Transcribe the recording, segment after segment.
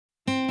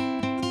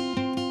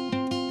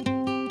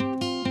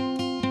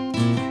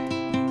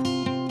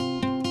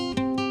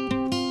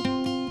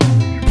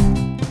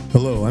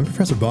I'm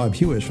Professor Bob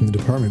Hewish from the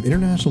Department of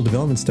International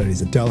Development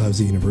Studies at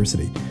Dalhousie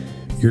University.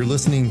 You're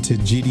listening to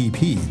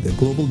GDP, the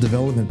Global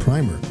Development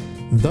Primer,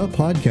 the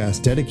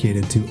podcast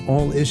dedicated to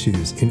all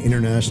issues in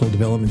international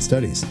development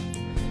studies.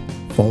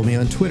 Follow me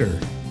on Twitter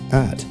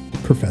at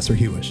Professor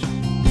Hewish.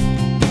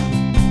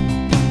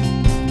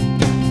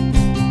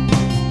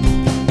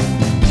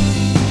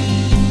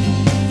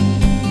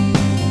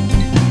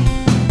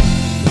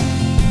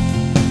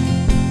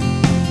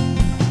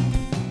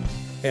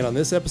 And on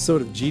this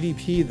episode of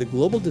GDP, the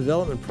Global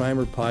Development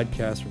Primer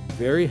podcast, we're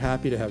very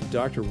happy to have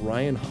Dr.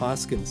 Ryan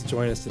Hoskins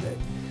join us today.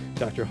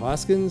 Dr.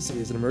 Hoskins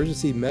is an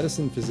emergency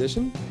medicine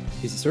physician.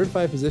 He's a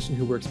certified physician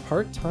who works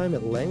part-time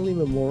at Langley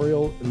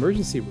Memorial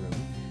Emergency Room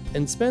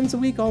and spends a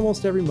week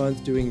almost every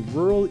month doing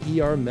rural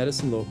ER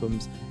medicine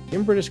locums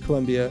in British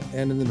Columbia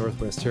and in the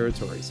Northwest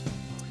Territories.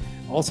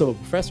 Also a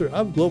professor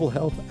of global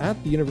health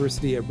at the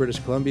University of British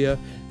Columbia,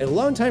 and a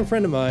longtime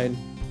friend of mine,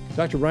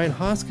 Dr. Ryan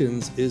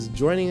Hoskins, is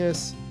joining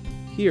us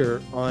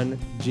here on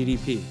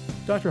GDP.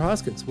 Dr.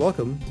 Hoskins,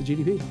 welcome to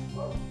GDP.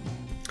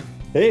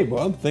 Hey,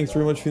 Bob. Thanks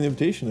very much for the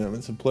invitation.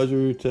 It's a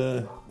pleasure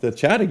to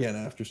chat again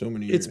after so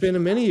many years. It's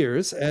been many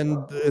years,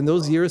 and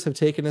those years have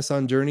taken us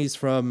on journeys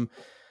from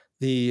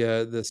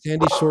the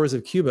sandy shores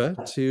of Cuba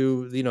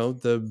to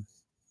the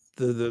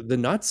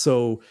not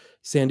so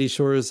sandy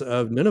shores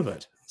of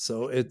Nunavut.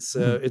 So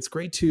it's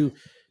great to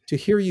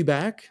hear you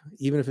back,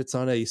 even if it's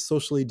on a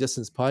socially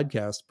distanced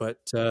podcast. But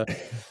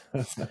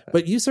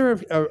you,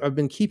 sir, have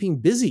been keeping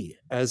busy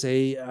as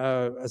a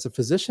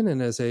physician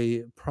and as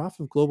a prof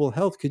of global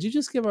health. Could you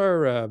just give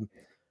our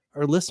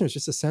listeners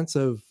just a sense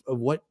of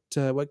what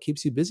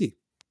keeps you busy?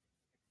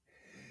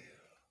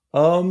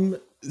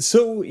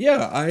 So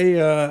yeah,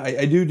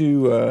 I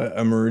do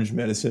emerge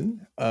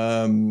medicine.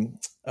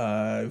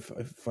 I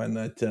find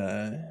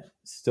that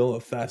still a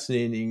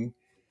fascinating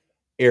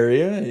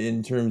area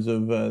in terms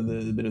of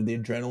the bit of the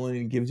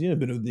adrenaline it gives you, a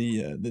bit of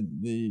the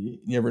you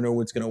never know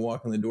what's going to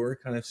walk in the door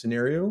kind of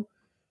scenario.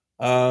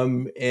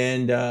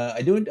 And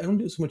I don't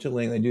do so much at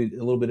Langley. I do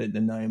a little bit at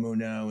Nanaimo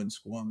now and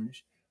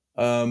Squamish.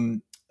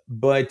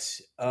 But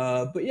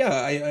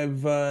yeah,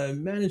 I've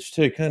managed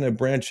to kind of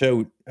branch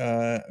out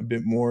a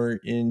bit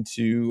more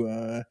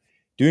into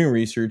doing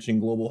research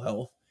in global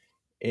health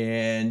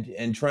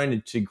and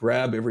trying to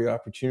grab every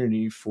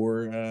opportunity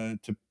for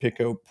to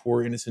pick out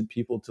poor innocent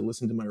people to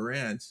listen to my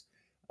rants.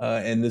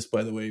 And this,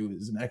 by the way,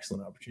 was an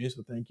excellent opportunity.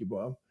 So thank you,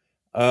 Bob.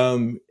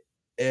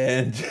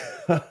 And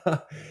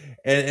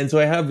and so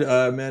I have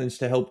managed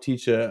to help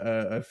teach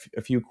a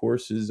few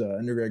courses,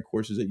 undergrad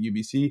courses at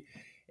UBC,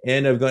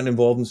 and I've gotten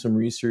involved in some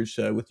research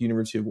with the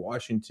University of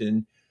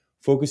Washington,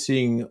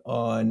 focusing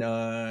on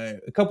a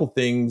couple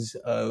things.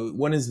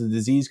 One is the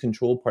disease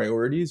control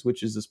priorities,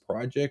 which is this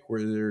project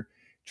where they're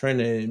trying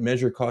to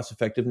measure cost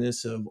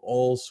effectiveness of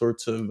all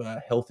sorts of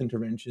health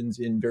interventions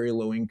in very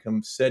low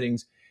income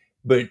settings,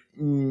 but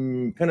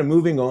kind of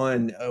moving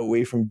on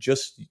away from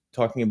just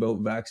talking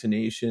about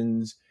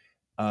vaccinations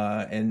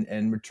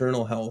and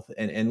maternal health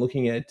and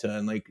looking at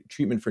like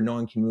treatment for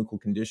non-communicable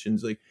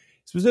conditions, like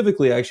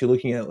specifically actually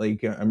looking at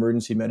like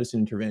emergency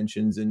medicine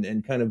interventions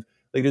and kind of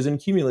like there's an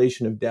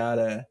accumulation of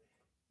data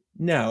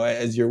now,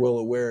 as you're well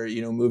aware,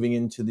 moving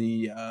into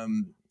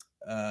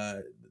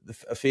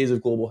a phase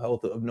of global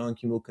health of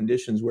non-communicable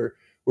conditions where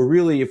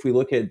really, if we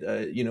look at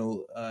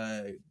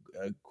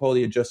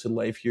quality adjusted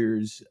life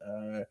years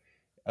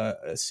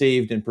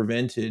saved and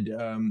prevented,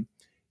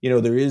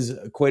 there is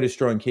quite a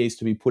strong case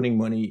to be putting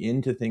money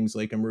into things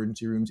like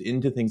emergency rooms,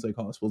 into things like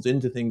hospitals,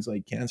 into things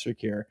like cancer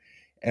care.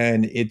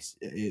 And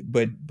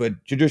but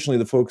traditionally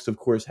the focus, of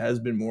course, has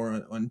been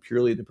more on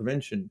purely the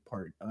prevention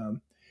part.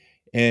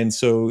 And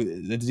so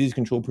the disease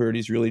control priority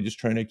is really just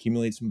trying to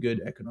accumulate some good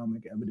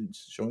economic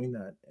evidence showing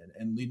that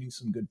and leading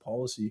some good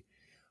policy.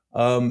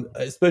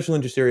 A special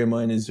interest area of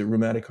mine is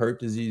rheumatic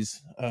heart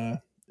disease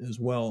as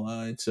well.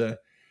 It's a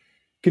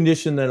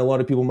condition that a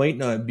lot of people might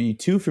not be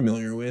too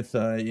familiar with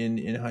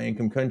in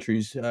high-income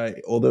countries,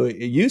 although it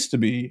used to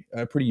be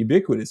pretty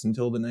ubiquitous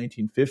until the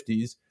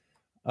 1950s.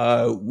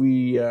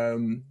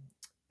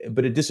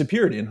 But it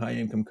disappeared in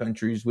high-income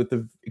countries, with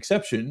the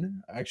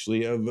exception,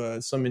 actually,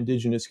 of some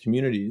indigenous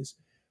communities,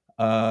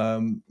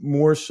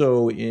 more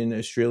so in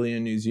Australia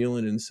and New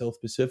Zealand and South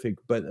Pacific,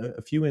 but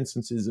a few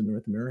instances in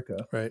North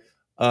America. Right.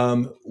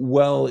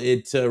 Well,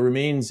 it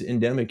remains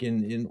endemic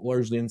in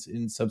largely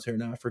in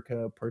sub-Saharan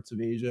Africa, parts of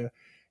Asia,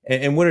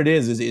 and what it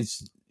is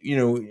it's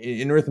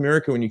in North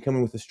America, when you come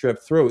in with a strep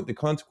throat, the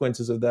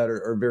consequences of that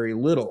are very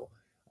little.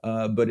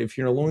 But if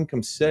you're in a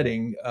low-income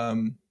setting,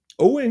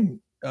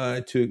 owing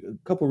to a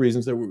couple of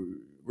reasons that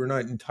we're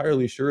not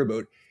entirely sure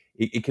about,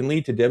 it can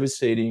lead to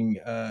devastating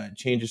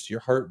changes to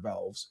your heart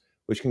valves,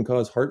 which can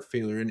cause heart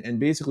failure, and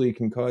basically it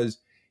can cause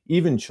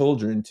even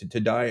children to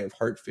die of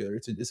heart failure.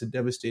 It's a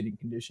devastating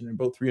condition, and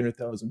about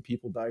 300,000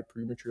 people die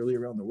prematurely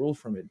around the world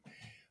from it.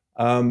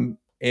 So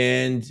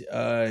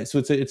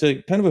it's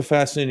a kind of a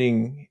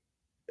fascinating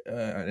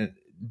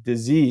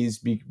disease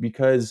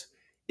because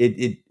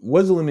it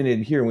was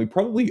eliminated here, and we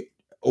probably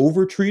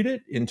overtreat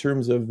it in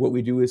terms of what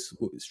we do with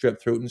strep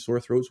throat and sore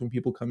throats when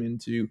people come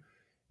into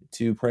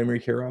to primary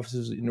care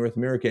offices in North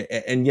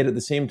America, and yet at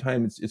the same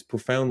time, it's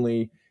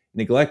profoundly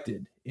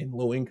neglected in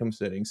low income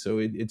settings. So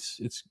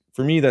it's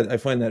for me that I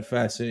find that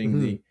fascinating,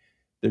 Hmm.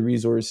 the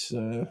resource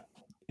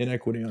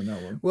inequity on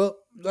that one. Well,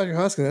 Dr.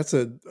 Hoskin, that's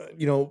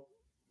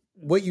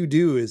what you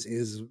do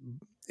is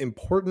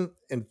important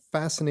and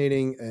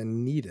fascinating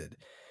and needed.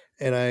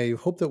 And I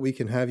hope that we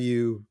can have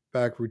you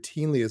back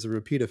routinely as a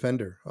repeat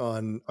offender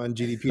on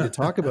GDP to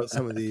talk about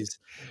some of these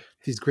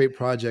great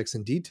projects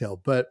in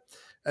detail. But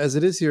as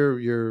it is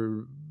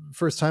your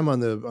first time on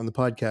the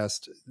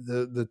podcast,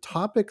 the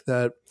topic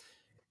that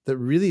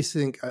really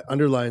think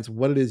underlines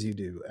what it is you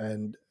do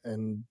and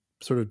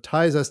sort of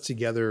ties us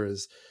together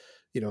as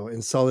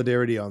in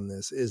solidarity on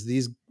this is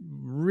these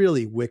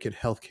really wicked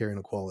healthcare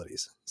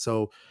inequalities.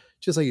 So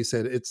just like you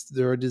said,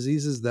 there are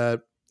diseases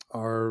that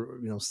are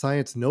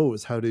science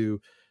knows how to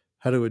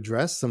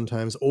address,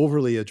 sometimes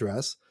overly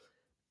address,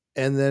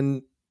 and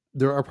then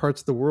there are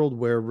parts of the world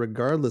where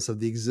regardless of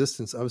the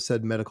existence of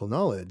said medical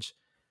knowledge,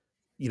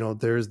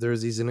 there's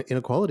these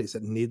inequalities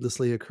that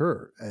needlessly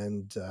occur.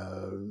 And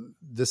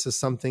this is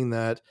something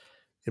that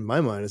in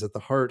my mind is at the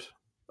heart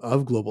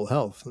of global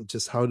health.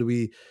 Just how do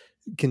we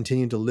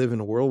continue to live in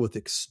a world with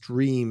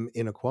extreme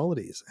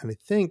inequalities? And I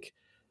think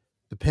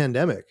the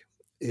pandemic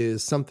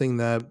is something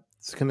that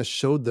kind of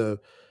showed the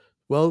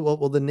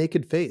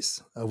naked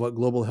face of what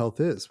global health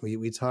is.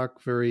 We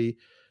talk very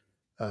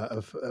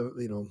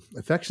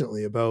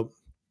affectionately about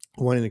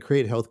wanting to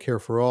create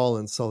healthcare for all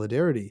and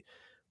solidarity.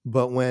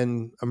 But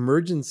when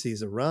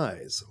emergencies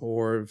arise,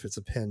 or if it's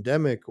a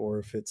pandemic, or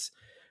if it's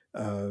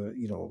a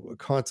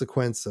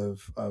consequence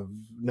of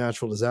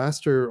natural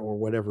disaster or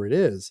whatever it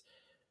is,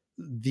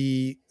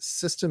 the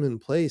system in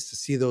place to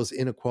see those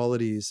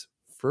inequalities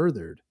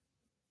furthered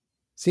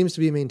seems to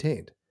be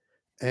maintained.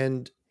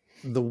 And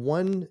the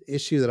one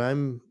issue that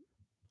I'm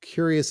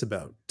curious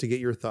about to get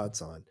your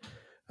thoughts on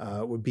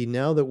would be,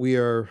 now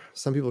that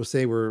some people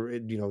say we're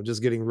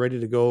just getting ready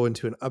to go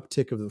into an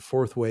uptick of the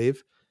fourth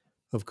wave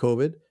of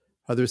COVID.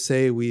 Others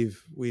say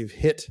we've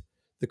hit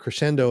the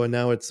crescendo and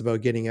now it's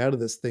about getting out of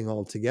this thing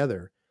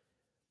altogether.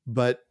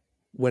 But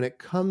when it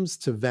comes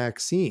to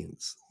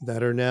vaccines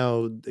that are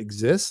now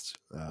exist,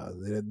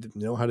 they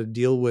know how to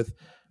deal with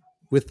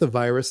the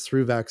virus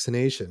through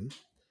vaccination.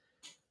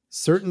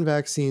 Certain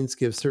vaccines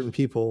give certain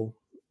people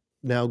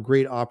now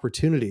great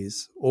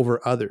opportunities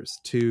over others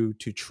to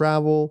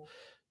travel,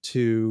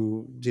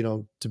 to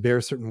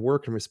bear certain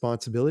work and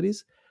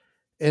responsibilities,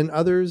 and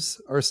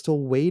others are still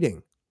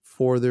waiting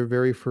for their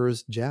very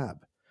first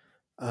jab.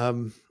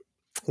 Um,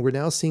 we're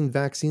now seeing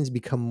vaccines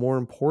become more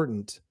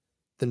important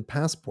than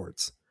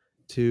passports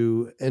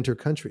to enter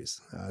countries.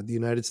 The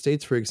United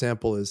States, for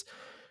example, is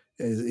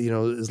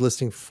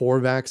listing 4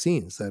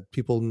 vaccines that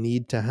people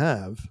need to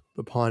have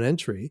upon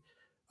entry.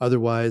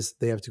 Otherwise,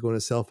 they have to go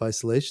into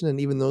self-isolation. And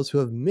even those who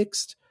have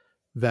mixed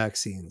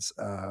vaccines,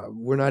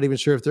 we're not even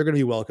sure if they're going to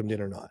be welcomed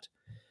in or not.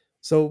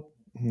 So,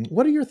 Mhm.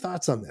 what are your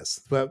thoughts on this?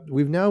 But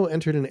we've now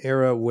entered an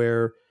era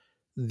where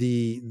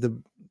the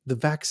the the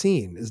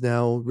vaccine is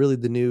now really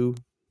the new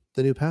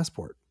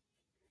passport.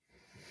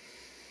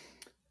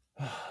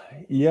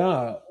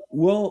 Yeah,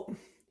 well,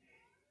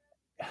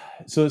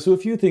 so a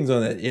few things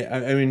on that. Yeah,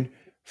 I mean,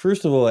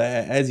 first of all,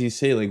 as you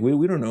say, like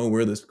we don't know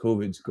where this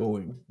COVID's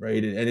going,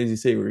 right? And as you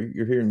say,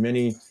 you're hearing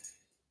many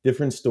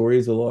different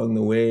stories along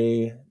the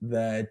way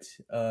that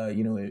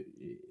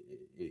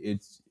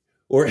it's,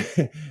 or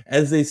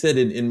as they said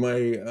in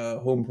my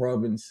home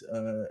province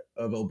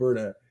of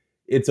Alberta,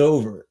 it's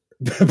over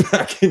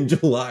back in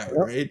July, Yep.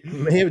 right?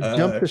 May have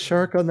jumped Uh, the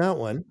shark on that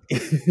one.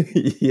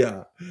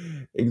 yeah,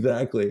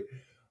 exactly.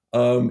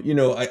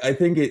 I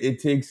think it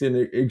takes an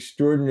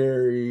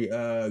extraordinary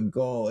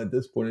gall at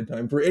this point in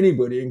time for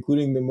anybody,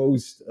 including the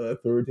most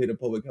authoritative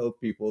public health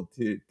people,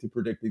 to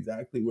predict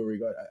exactly where we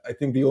got. I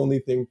think the only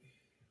thing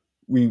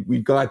we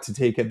got to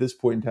take at this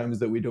point in time is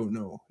that we don't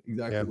know Yeah.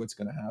 exactly what's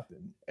going to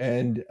happen.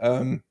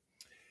 And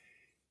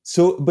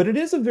so, but it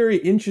is a very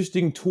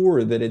interesting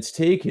tour that it's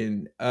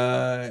taken,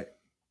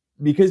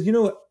 because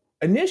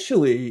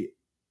initially,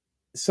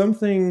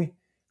 something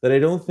that I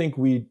don't think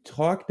we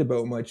talked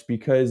about much,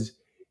 because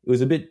it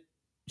was a bit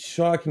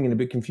shocking and a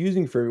bit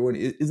confusing for everyone,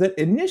 is that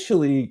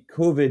initially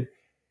COVID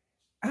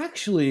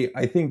actually,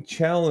 I think,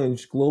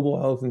 challenged global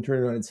health and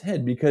turned it on its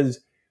head, because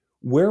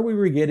where we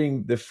were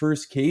getting the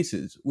first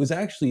cases was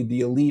actually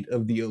the elite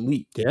of the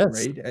elite,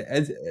 Yes. right?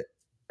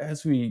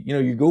 As we,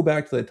 you go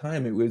back to that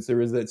time, there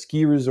was that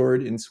ski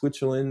resort in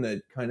Switzerland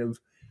that kind of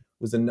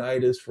was a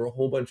nidus for a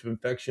whole bunch of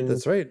That's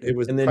infections, right. It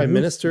was and then prime who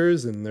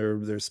ministers and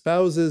their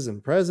spouses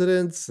and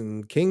presidents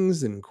and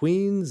kings and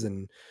queens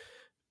and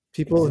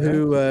people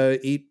who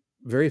exactly. eat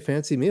very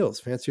fancy meals,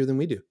 fancier than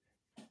we do.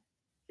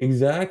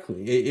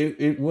 Exactly.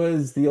 It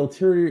was the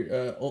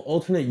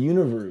alternate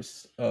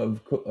universe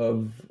of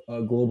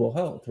global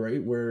health,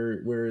 right?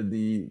 Where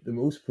the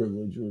most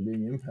privileged were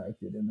being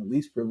impacted, and the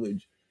least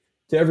privileged,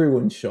 to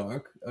everyone's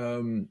shock,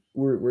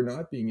 were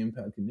not being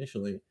impacted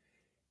initially.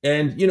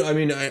 And I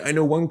mean, I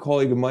know one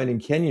colleague of mine in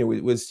Kenya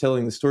was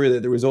telling the story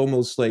that there was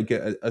almost like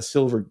a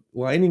silver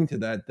lining to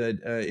that.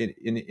 That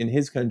in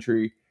his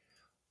country,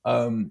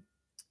 um,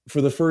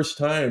 for the first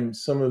time,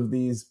 some of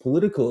these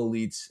political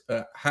elites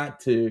had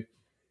to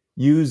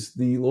use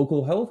the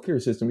local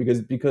healthcare system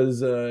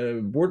because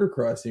border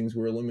crossings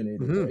were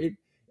eliminated, Hmm. right?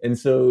 And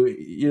so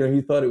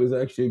he thought it was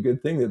actually a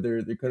good thing that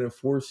they're kind of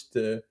forced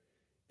to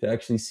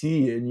actually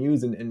see and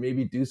use and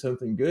maybe do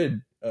something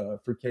good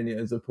for Kenya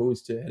as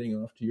opposed to heading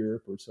off to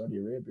Europe or Saudi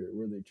Arabia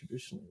where they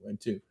traditionally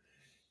went to.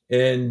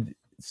 And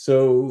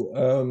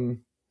so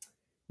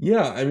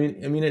yeah, I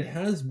mean it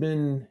has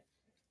been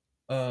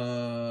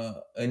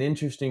an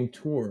interesting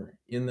tour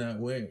in that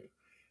way.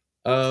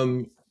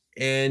 Um,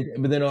 and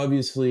but then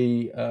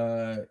obviously,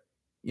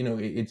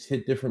 it's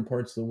hit different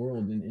parts of the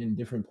world in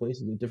different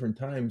places at different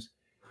times.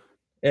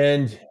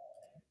 And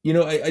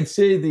I'd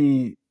say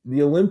the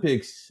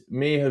Olympics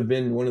may have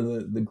been one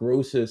of the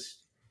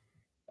grossest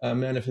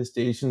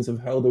manifestations of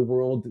how the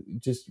world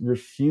just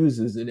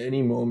refuses at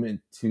any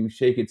moment to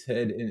shake its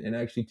head and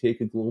actually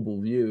take a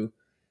global view.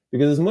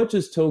 Because as much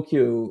as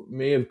Tokyo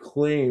may have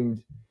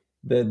claimed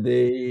that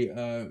they,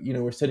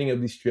 were setting up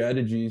these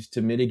strategies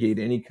to mitigate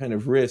any kind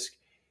of risk,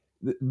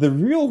 the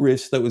real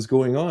risk that was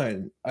going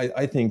on,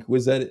 I think,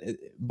 was that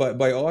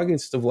by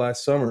August of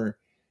last summer,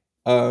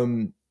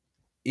 um,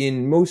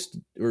 in most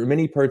or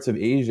many parts of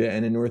Asia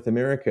and in North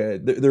America,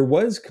 there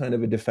was kind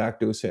of a de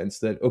facto sense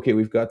that okay,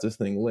 we've got this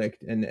thing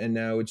licked, and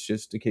now it's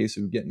just a case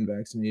of getting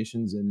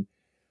vaccinations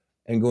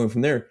and going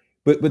from there.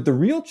 But the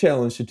real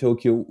challenge to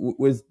Tokyo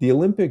was the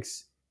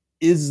Olympics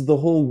is the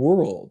whole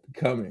world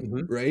coming,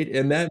 Hmm. right?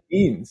 And that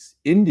means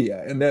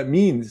India, and that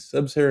means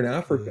Sub-Saharan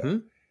Africa,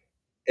 Hmm.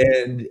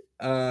 and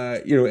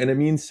and it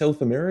means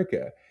South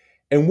America.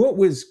 And what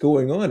was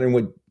going on, and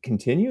what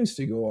continues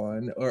to go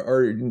on,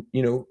 are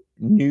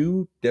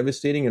new,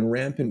 devastating, and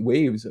rampant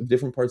waves of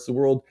different parts of the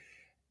world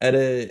at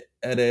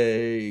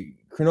a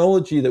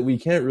chronology that we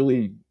can't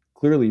really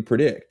clearly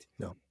predict.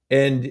 No.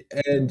 And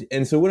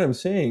so what I'm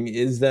saying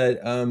is that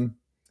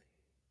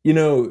you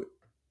know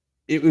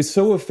it was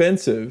so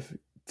offensive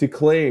to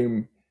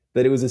claim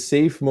that it was a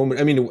safe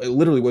moment. I mean, it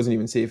literally wasn't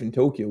even safe in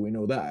Tokyo. We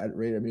know that,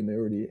 right? I mean, they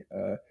already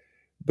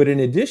but in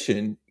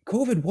addition,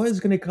 COVID was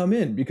going to come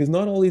in because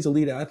not all these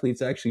elite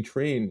athletes actually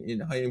train in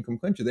high income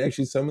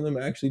countries. Some of them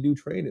actually do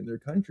train in their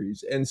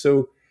countries. And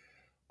so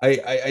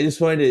I just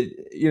find it,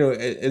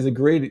 as a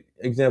great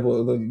example.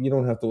 Although you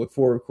don't have to look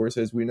forward, of course,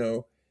 as we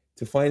know,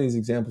 to find these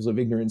examples of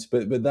ignorance.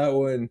 But that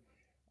one,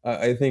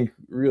 I think,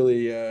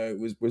 really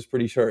was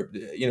pretty sharp.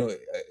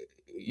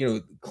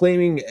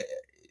 Claiming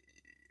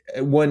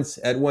at once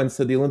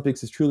that the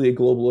Olympics is truly a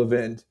global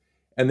event,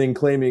 and then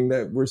claiming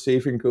that we're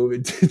safe in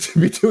COVID to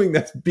be doing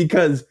that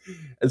because,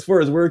 as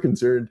far as we're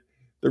concerned,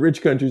 the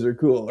rich countries are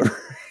cool,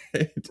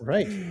 right?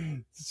 Right.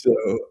 So,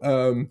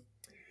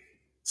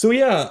 so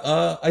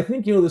yeah, I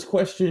think this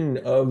question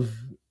of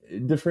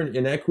different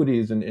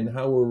inequities and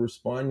how we're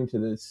responding to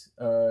this,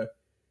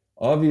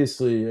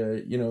 obviously,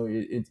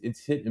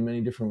 it's hit in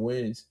many different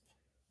ways.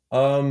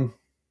 Um,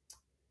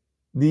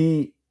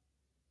 the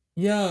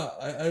Yeah,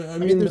 I I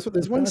mean, mean the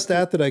there's one fact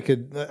that stat that I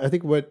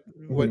think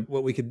Mhm,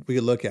 what we could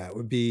look at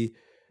would be,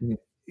 mhm,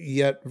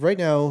 yet right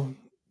now,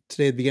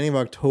 today, at the beginning of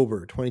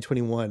October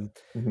 2021,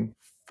 mhm,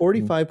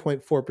 mhm,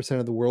 45.4%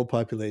 of the world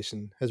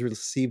population has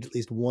received at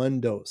least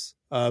one dose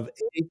of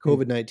a mhm,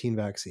 COVID-19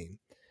 vaccine.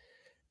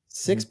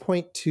 mhm,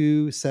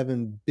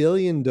 6.27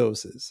 billion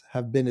doses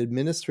have been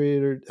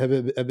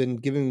have been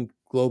given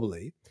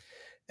globally,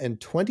 and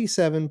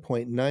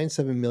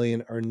 27.97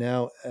 million are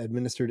now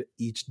administered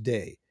each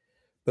day.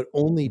 But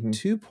only mhm,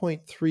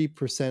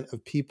 2.3%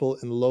 of people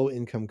in low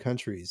income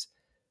countries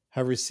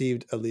have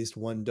received at least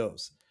one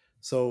dose.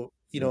 So,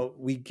 yeah,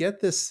 we get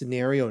this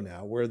scenario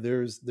now where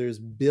there's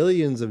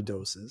billions of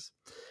doses.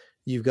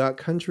 You've got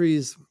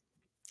countries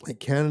like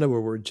Canada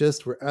where we're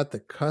at the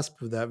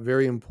cusp of that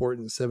very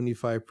important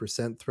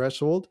 75%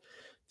 threshold.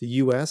 The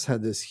US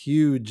had this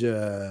huge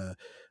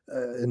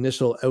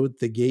initial out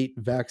the gate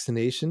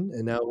vaccination,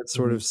 and now it's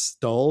sort mhm, of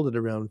stalled at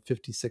around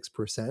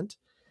 56%.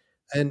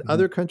 And mhm,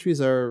 other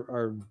countries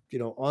are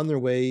on their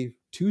way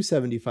to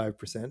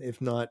 75%,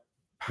 if not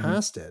mhm,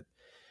 past it.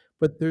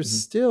 But there's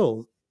mhm,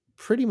 still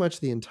pretty much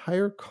the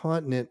entire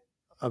continent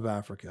of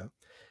Africa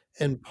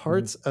and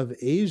mhm, parts of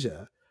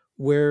Asia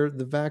where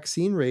the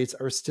vaccine rates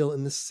are still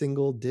in the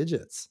single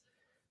digits.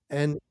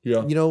 And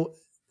yeah, you know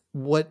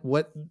what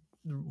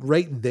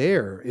right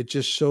there, it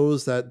just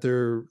shows that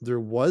there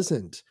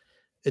wasn't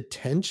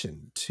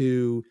attention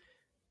to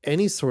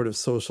any sort of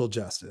social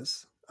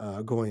justice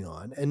going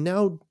on. And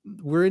now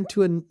we're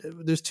into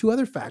there's two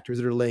other factors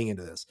that are laying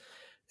into this.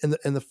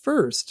 And the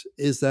first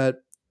is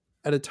that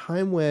at a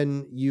time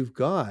when you've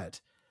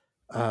got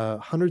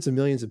hundreds of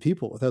millions of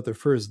people without their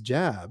first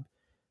jab,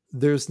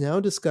 there's now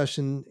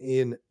discussion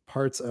in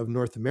parts of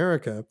North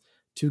America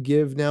to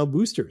give now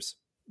boosters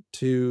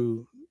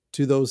to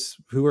those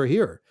who are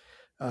here.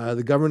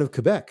 The government of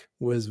Quebec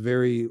was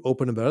very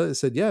open about it. They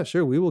said, "Yeah,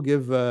 sure, we will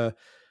give a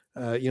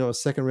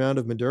second round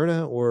of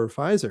Moderna or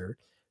Pfizer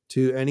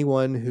to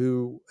anyone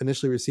who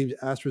initially received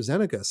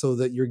AstraZeneca so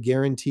that you're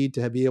guaranteed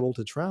to be able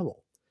to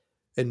travel.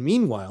 And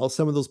meanwhile,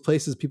 some of those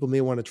places people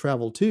may want to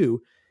travel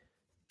to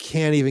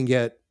can't even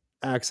get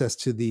access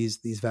to these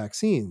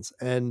vaccines.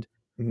 And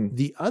Mhm.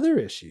 the other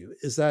issue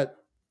is that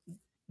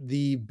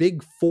the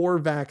big four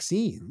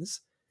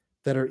vaccines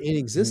that are in Mhm.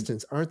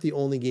 existence aren't the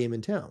only game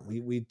in town.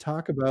 We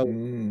talk about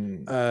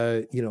Mm.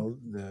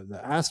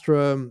 the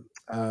Astra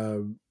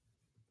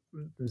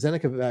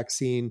Zeneca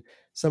vaccine,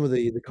 some of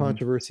the Mhm.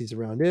 controversies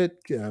around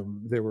it.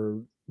 There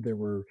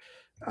were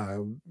uh,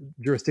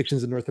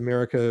 jurisdictions in North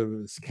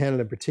America,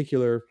 Canada in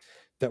particular,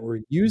 that were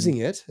Mhm. using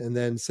it and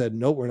then said,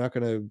 nope, we're not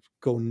going to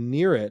go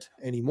near it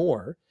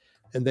anymore.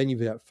 And then you've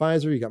got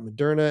Pfizer, you got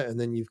Moderna, and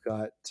then you've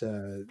got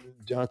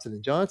Johnson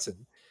and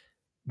Johnson.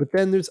 But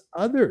then there's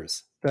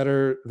others that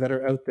are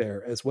out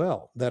there as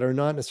well that are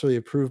not necessarily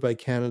approved by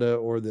Canada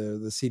or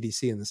the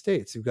CDC in the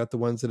States. You've got the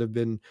ones that have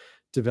been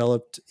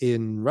developed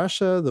in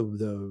Russia,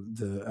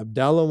 the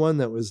Abdala one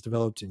that was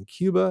developed in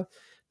Cuba.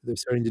 They're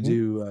starting to Mhm.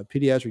 do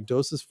pediatric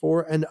doses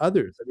for, and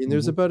others. I mean,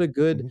 there's Mhm. about a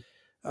good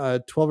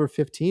Mhm. 12 or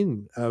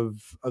 15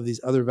 of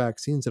these other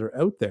vaccines that are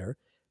out there.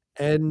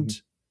 And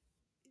Mhm.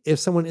 if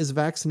someone is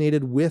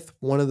vaccinated with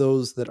one of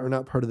those that are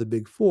not part of the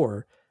big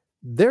four,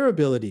 their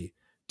ability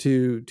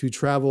to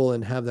travel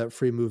and have that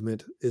free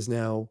movement is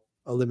now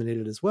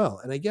eliminated as well.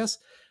 And I guess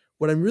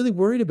what I'm really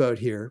worried about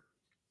here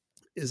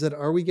is that,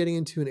 are we getting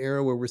into an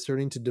era where we're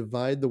starting to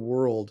divide the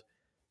world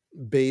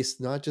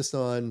based not just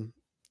on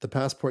the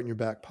passport in your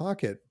back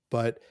pocket,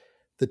 but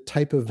the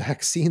type of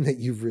vaccine that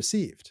you've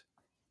received?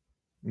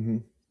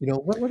 Mhm.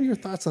 What are your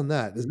thoughts on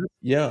that?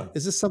 Yeah.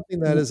 Is this something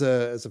that, W-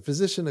 as a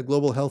physician, a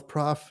global health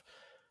prof,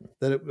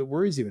 that it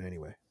worries you in any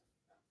way?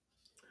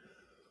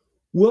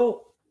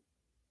 Well,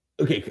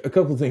 okay, a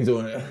couple things I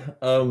want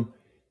to.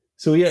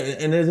 So yeah,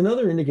 and there's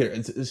another indicator.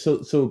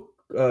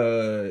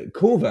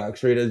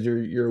 COVAX, right? As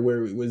you're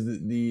aware, it was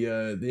the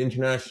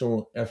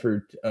international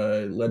effort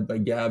led by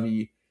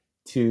Gavi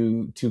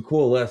to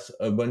coalesce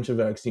a bunch of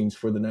vaccines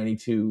for the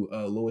 92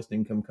 lowest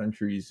income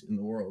countries in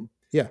the world.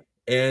 Yeah.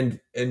 And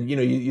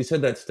you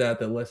said that stat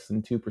that less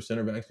than 2%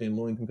 are vaccinated in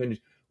low income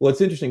countries. Well,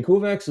 it's interesting.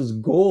 COVAX's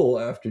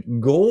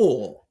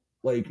goal,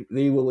 like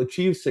they will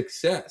achieve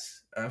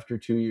success after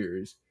 2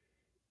 years,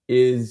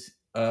 is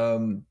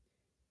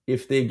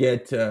if they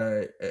get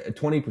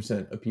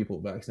 20% of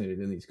people vaccinated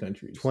in these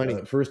countries.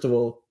 20. First of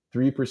all,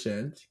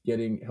 3%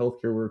 getting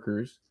healthcare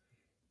workers,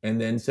 and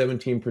then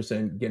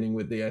 17% getting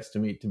what they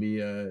estimate to be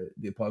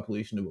the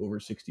population of over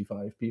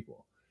 65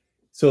 people.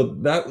 So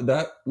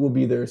that will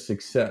be their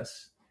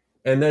success.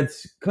 And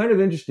that's kind of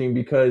interesting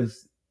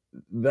because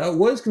that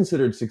was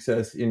considered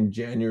success in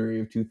January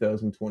of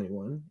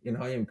 2021 in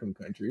high income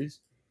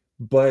countries.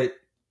 But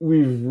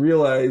we've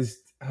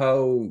realized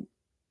how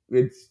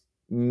it's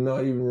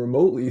not even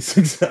remotely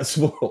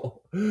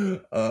successful,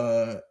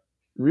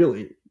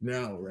 really,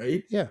 now,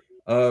 right? Yeah.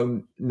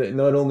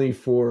 Not only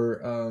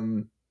for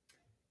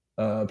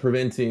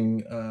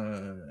preventing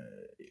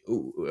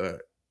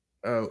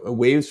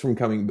waves from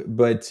coming,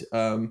 but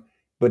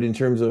in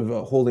terms of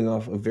holding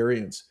off of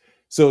variants.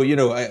 So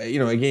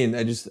again,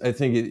 I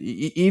think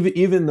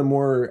even the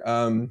more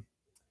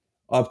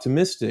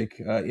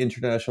optimistic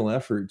international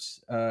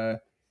efforts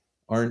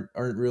aren't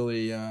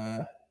really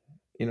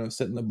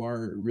setting the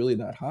bar really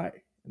that high,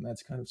 and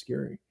that's kind of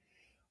scary.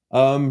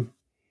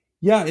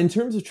 Yeah, in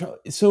terms of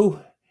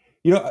so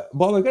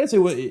Bob, I gotta say,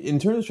 in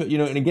terms of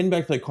and again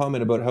back to that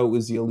comment about how it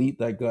was the elite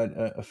that got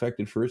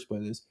affected first by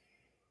this.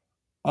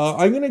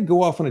 I'm gonna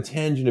go off on a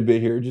tangent a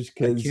bit here, just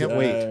I because. can't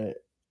wait.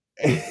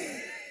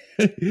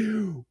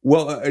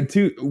 Well,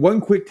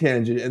 one quick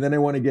tangent, and then I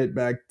want to get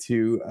back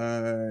to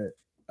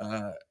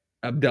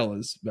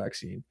Abdalla's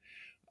vaccine,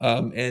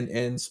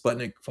 and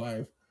Sputnik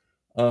 5.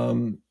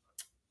 Um,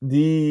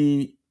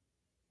 the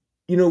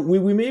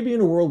we may be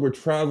in a world where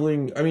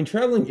traveling. I mean,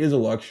 traveling is a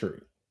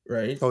luxury,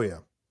 right? Oh yeah.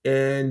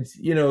 And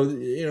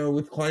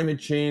with climate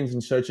change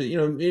and such,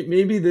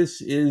 maybe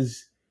this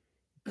is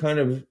kind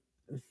of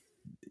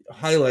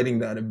highlighting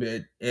that a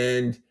bit.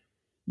 And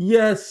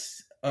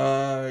yes,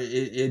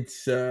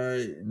 it's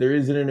there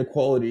is an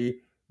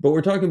inequality, but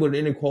we're talking about an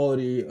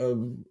inequality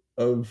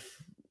of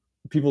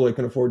people that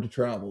can afford to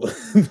travel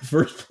in the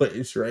first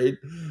place, right?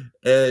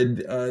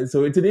 And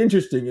so it's an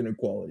interesting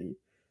inequality.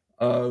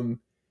 Um,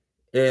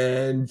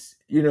 and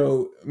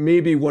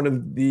maybe one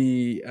of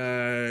the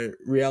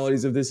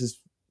realities of this is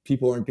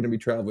people aren't going to be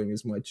traveling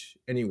as much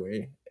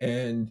anyway,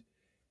 and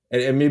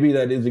maybe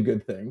that is a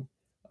good thing.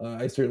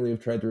 I certainly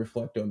have tried to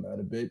reflect on that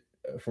a bit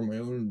from my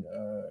own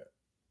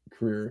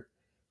career,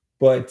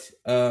 but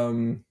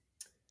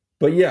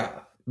yeah,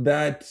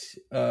 that's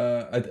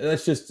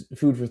just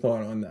food for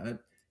thought on that.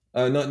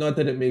 Not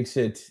that it makes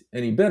it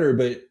any better,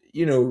 but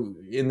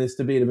in this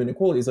debate of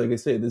inequalities, like I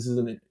say, this is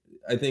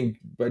I think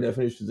by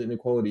definition is an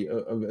inequality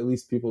of at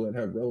least people that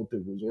have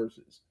relative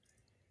resources.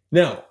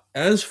 Now,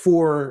 as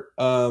for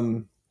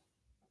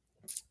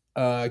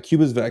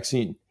Cuba's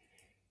vaccine,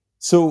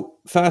 so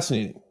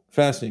fascinating.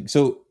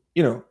 So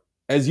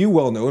as you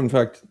well know, in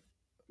fact,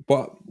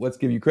 Bob, let's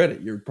give you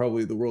credit. You're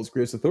probably the world's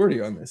greatest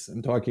authority on this.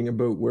 I'm talking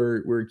about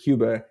where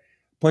Cuba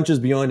punches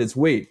beyond its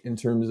weight in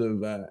terms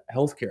of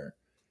healthcare.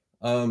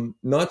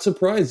 Not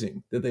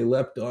surprising that they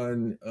leapt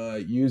on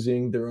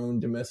using their own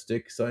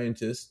domestic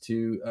scientists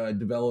to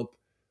develop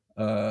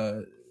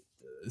uh,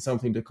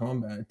 something to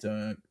combat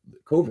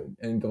COVID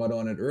and got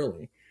on it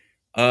early.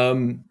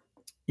 Um,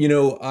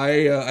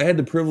 I had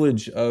the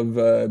privilege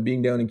of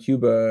being down in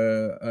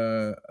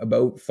Cuba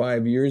about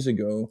 5 years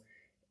ago,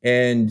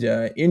 and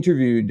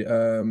interviewed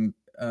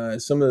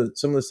some of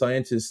the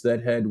scientists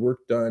that had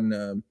worked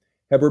on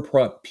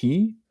Heberprop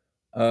P,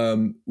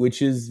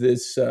 which is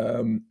this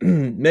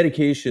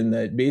medication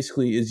that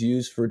basically is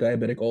used for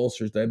diabetic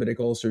ulcers. Diabetic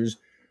ulcers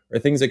are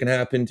things that can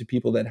happen to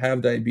people that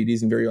have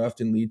diabetes and very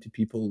often lead to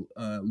people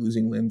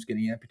losing limbs,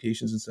 getting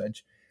amputations and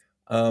such.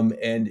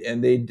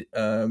 And they'd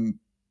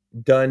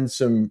done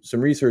some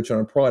research on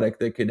a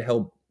product that could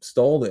help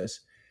stall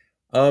this.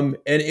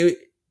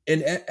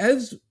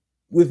 As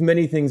with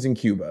many things in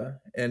Cuba,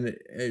 and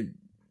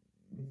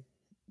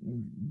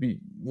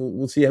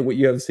we'll see what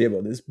you have to say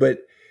about this, but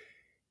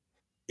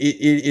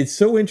it's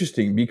so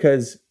interesting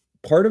because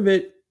part of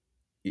it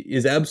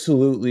is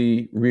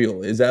absolutely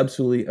real, is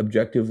absolutely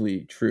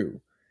objectively true,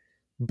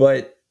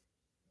 but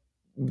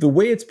the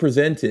way it's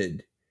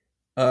presented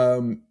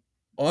um,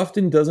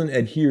 often doesn't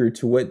adhere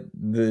to what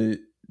the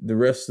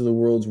rest of the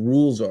world's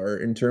rules are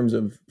in terms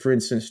of, for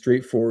instance,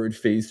 straightforward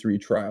phase 3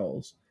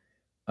 trials.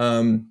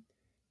 Um,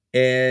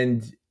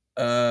 and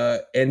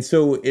and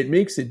so it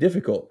makes it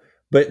difficult.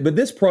 But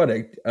this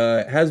product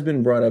has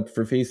been brought up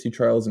for phase 3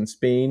 trials in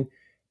Spain,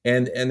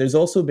 and there's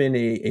also been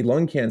a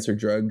lung cancer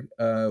drug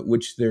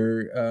which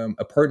they're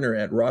a partner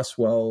at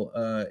Roswell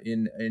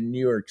in New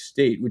York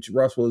State, which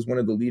Roswell is one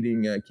of the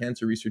leading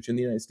cancer research in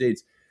the United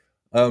States,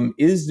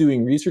 is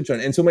doing research on.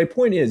 And so my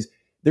point is,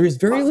 there is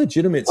very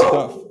legitimate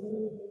stuff.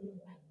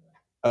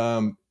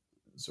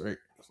 Sorry,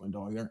 that's my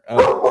dog there.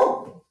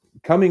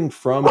 Coming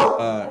from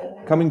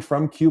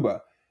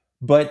Cuba,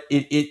 but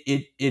it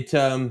it it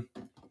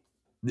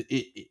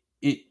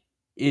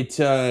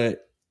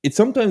it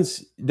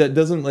sometimes that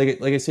doesn't,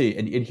 like I say,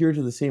 adhere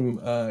to the same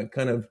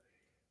kind of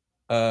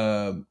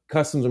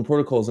customs and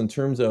protocols in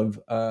terms of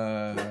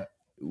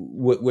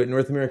what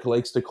North America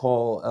likes to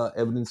call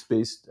evidence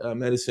based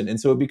medicine, and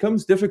so it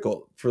becomes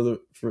difficult for the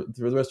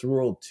rest of the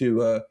world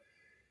to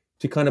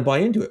kind of buy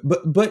into it.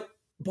 But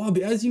Bob,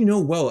 as you know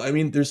well, I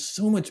mean, there's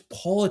so much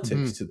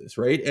politics to this,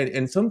 right?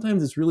 And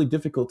sometimes it's really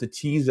difficult to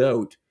tease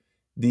out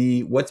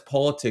the what's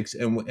politics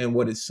and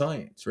what is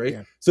science, right?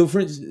 Yeah. So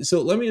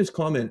let me just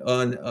comment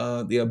on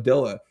the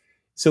Abdullah.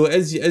 So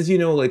as you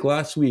know, like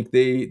last week,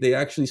 they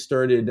actually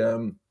started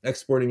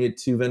exporting it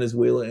to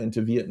Venezuela and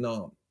to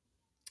Vietnam,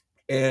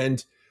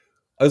 and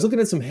I was looking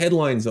at some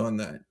headlines on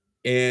that,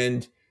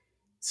 and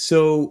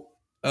so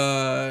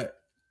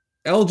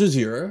Al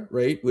Jazeera,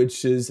 right,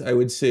 which is, I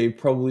would say,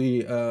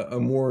 probably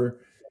a more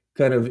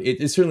kind of,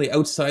 it's certainly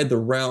outside the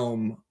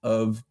realm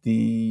of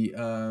the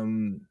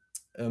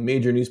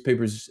major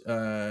newspapers,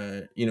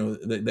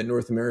 that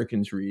North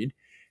Americans read.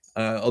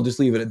 I'll just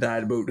leave it at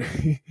that about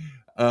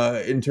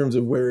in terms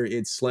of where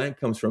its slant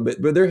comes from.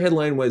 But their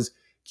headline was,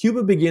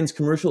 Cuba begins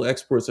commercial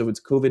exports of its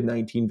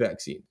COVID-19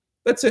 vaccine.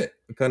 That's it,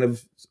 a kind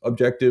of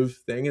objective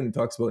thing, and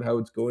talks about how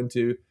it's going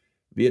to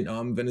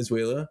Vietnam,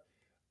 Venezuela.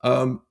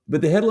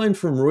 But the headline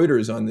from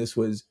Reuters on this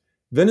was,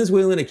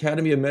 Venezuelan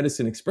Academy of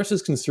Medicine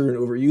expresses concern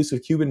over use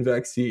of Cuban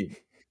vaccine.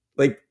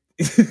 Like,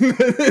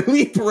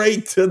 leap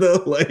right to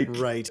the, like,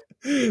 Right.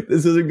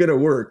 this isn't going to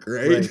work,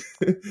 right?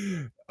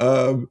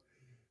 um,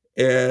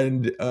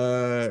 and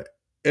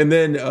then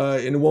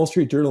in the Wall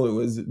Street Journal, it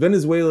was,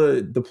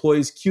 Venezuela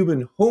deploys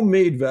Cuban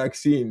homemade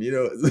vaccine,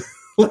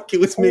 like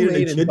it was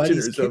made in a kitchen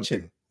or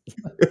something.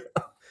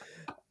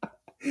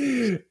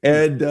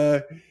 And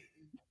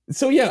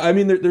so, yeah, I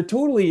mean, there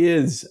totally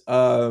is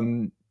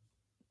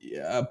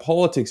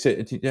politics,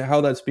 how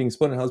that's being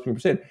spun and how it's being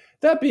presented.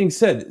 That being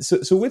said,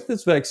 so with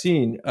this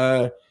vaccine,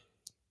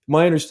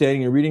 my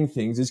understanding and reading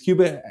things is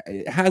Cuba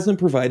hasn't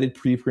provided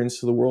preprints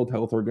to the World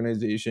Health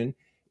Organization.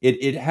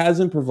 It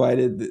hasn't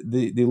provided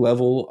the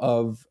level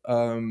of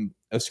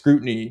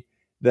scrutiny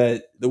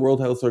that the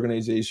World Health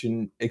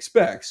Organization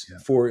expects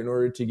for, in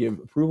order to give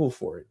approval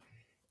for it.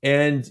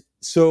 And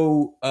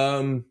so,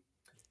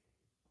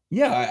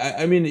 yeah,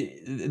 I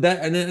mean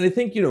that, and I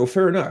think,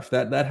 fair enough,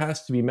 that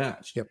has to be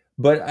matched. Yep.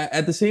 But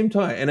at the same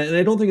time, and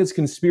I don't think it's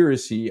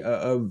conspiracy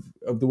of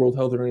the World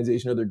Health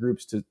Organization and other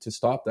groups to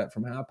stop that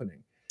from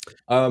happening.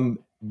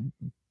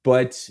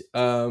 But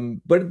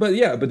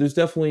yeah, but there's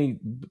definitely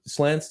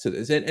slants to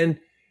this. And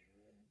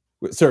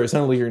sorry, it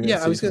sounded like you're going to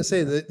say. I was going to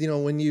say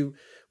that,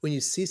 when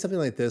you see something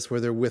like this where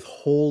they're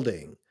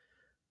withholding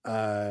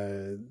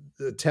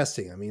the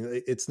testing, I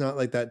mean, it's not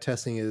like that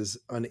testing is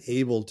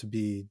unable to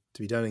be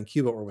done in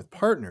Cuba or with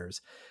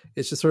partners.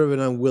 It's just sort of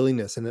an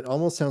unwillingness, and it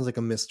almost sounds like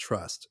a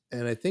mistrust.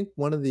 And I think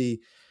one of the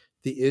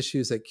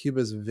issues that Cuba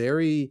is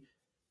very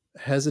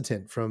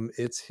hesitant from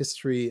its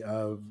history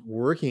of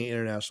working in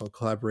international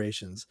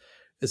collaborations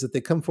is that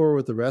they come forward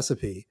with the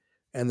recipe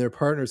and their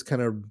partners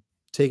kind of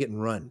take it and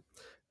run.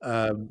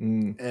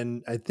 Mm,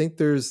 And I think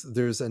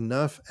there's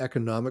enough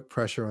economic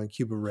pressure on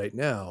Cuba right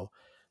now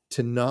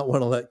to not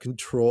want to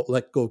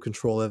let go of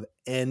control of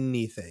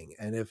anything.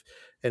 And if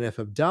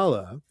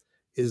Abdallah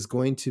is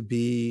going to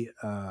be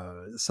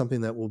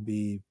something that will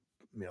be,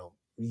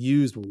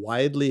 used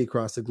widely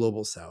across the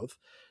global South,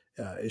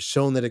 is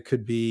shown that it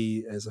could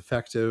be as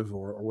effective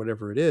or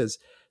whatever it is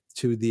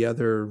to the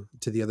other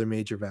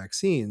major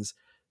vaccines.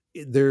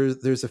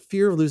 There's a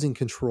fear of losing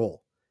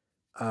control,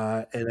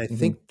 and I mhm,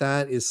 think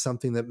that is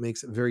something that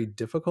makes it very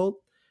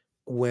difficult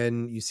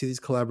when you see these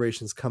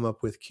collaborations come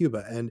up with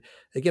Cuba. And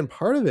again,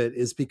 part of it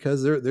is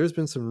because there's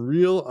been some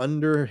real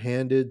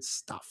underhanded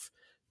stuff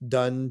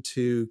done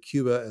to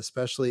Cuba,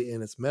 especially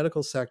in its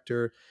medical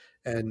sector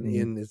and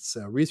mhm, in its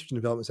research and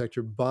development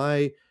sector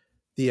by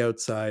the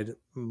outside. A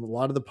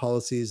lot of the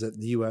policies that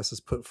the US has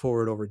put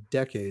forward over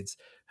decades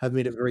have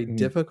made it very mhm,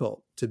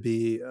 difficult to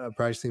be a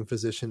practicing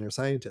physician or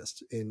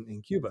scientist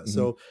in Cuba. mhm,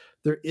 So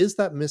there is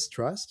that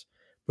mistrust,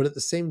 but at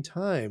the same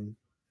time,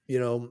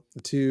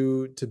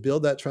 to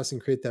build that trust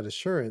and create that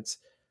assurance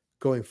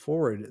going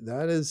forward,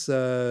 that is,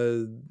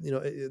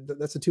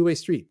 that's a two-way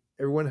street.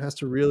 Everyone has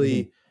to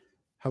mhm, really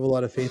have a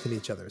lot of faith in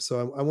each other.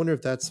 So I wonder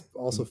if that's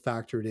also mhm.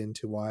 factored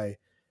into why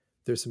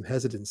there's some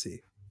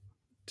hesitancy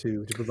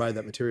to provide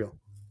that material.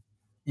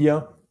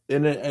 Yeah,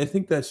 and I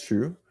think that's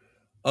true.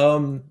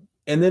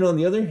 And then on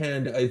the other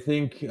hand, I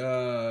think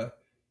and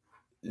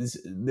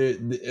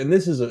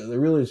this is a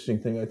really interesting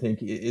thing. I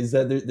think is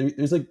that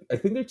there's like I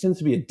think there tends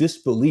to be a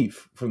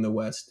disbelief from the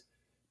West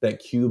that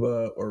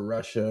Cuba or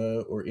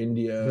Russia or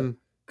India Mhm.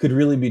 could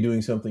really be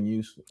doing something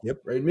useful,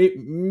 Yep. right?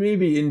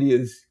 Maybe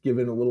India's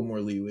given a little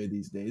more leeway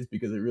these days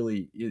because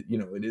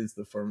it is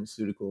the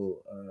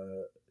pharmaceutical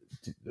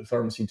the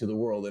pharmacy to the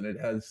world, and it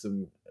has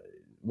some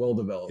well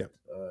Yep. developed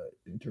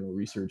internal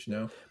research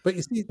now. But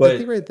you see, I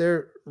think But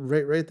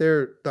right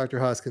there, Dr.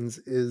 Hoskins,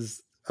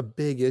 is a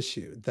big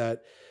issue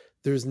that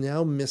there's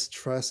now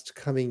mistrust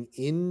coming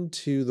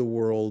into the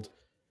world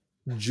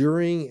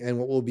during and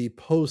what will be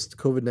post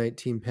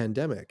COVID-19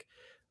 pandemic.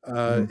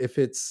 mhm, If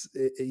it's,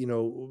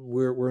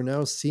 we're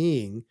now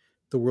seeing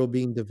the world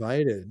being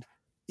divided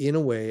in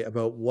a way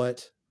about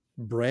what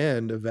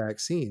brand of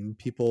vaccine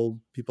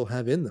people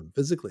have in them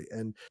physically,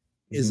 and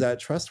is mhm, that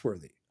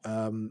trustworthy?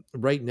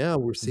 Right now,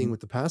 we're seeing mhm, with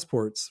the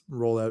passports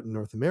rollout in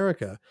North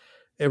America,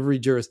 every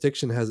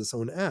jurisdiction has its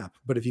own app.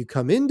 But if you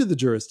come into the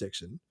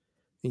jurisdiction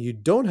and you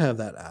don't have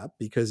that app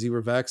because you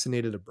were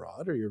vaccinated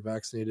abroad or you're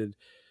vaccinated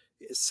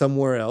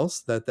somewhere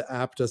else that the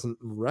app doesn't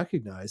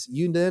recognize,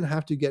 you then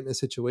have to get in a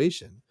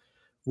situation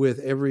with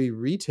every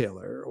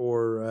retailer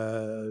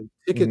or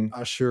ticket mhm,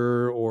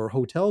 usher or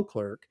hotel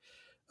clerk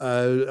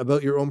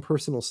about your own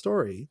personal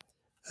story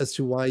as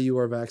to why you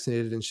are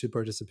vaccinated and should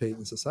participate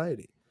in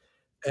society.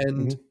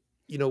 And mhm,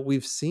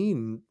 we've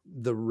seen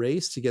the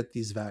race to get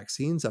these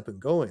vaccines up and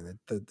going,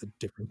 the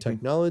different mhm,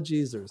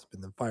 technologies. There's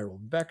been the viral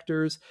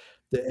vectors,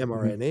 the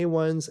mhm, mRNA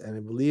ones, and I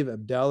believe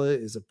Abdallah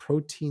is a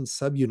protein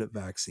subunit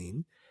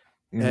vaccine,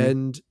 mhm,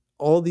 and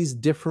all these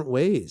different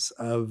ways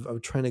of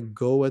trying to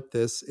go at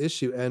this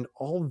issue, and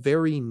all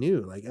very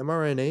new. Like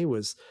mRNA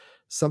was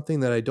something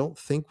that I don't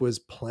think was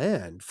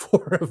planned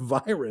for a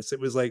virus. It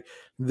was like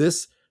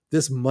this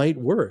might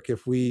work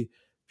if we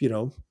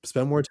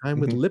spend more time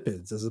with mhm.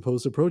 lipids as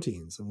opposed to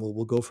proteins, and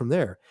we'll go from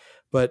there.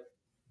 But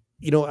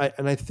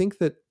I think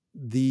that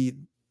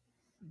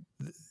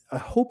I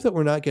hope that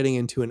we're not getting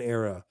into an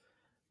era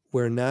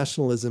where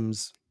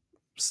nationalisms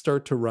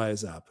start to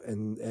rise up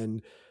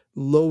and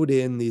load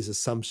in these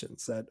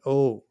assumptions that,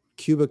 oh,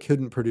 Cuba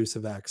couldn't produce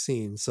a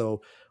vaccine,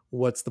 so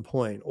what's the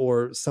point?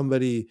 Or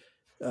somebody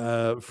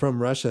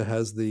from Russia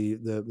has the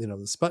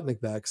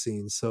Sputnik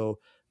vaccine, so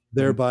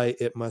Mhm, thereby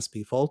it must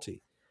be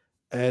faulty.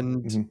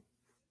 And mhm,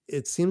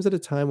 it seems at a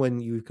time when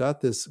you've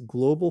got this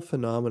global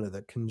phenomena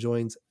that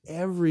conjoins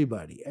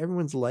everybody,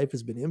 everyone's life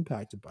has been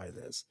impacted by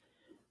this,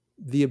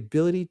 the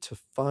ability to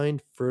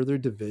find further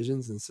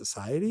divisions in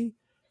society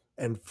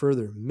and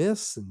further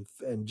myths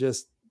and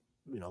just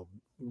you know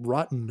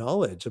rotten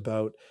knowledge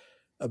about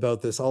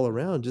this all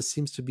around just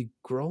seems to be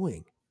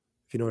growing,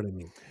 if you know what I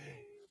mean.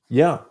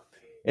 yeah,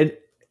 and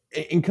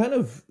kind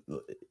of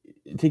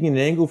taking an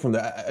angle from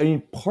that. I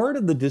mean, part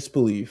of the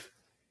disbelief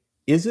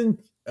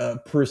isn't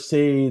per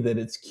se that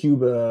it's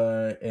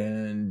Cuba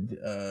and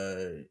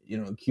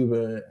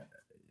Cuba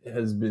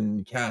has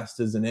been cast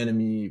as an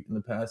enemy in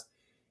the past.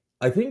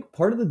 I think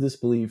part of the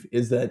disbelief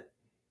is that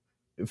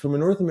from a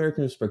North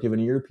American perspective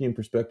and a European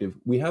perspective,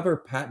 we have our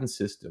patent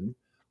system,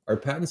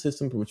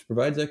 which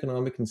provides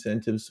economic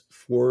incentives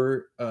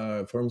for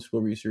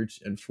pharmaceutical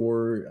research and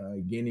for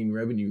gaining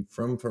revenue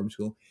from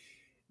pharmaceutical.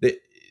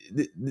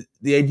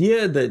 The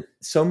idea that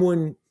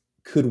someone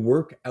could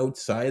work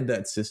outside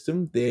that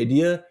system, the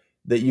idea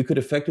that you could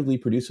effectively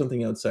produce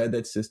something outside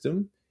that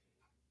system,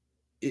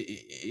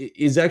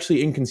 is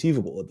actually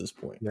inconceivable at this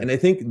point. Yeah. And I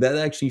think that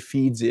actually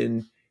feeds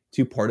in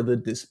to part of the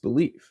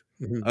disbelief.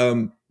 Mhm.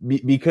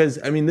 Because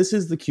I mean, this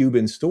is the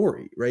Cuban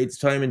story, right? It's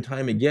time and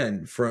time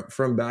again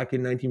from back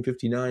in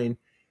 1959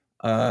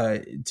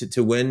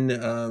 to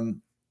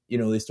when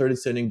they started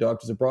sending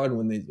doctors abroad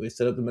when they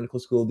set up the medical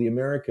school of the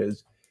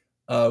Americas.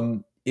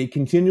 It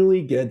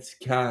continually gets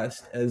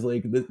cast as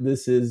like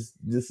this is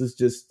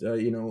just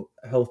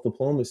health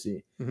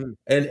diplomacy, Hmm.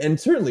 and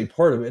certainly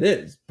part of it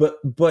is, but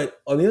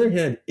on the other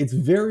hand, it's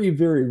very,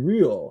 very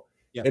real,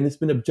 Yeah. and it's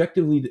been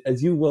objectively,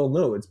 as you well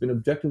know, it's been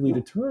objectively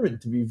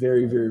determined to be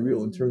very, very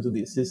real in terms of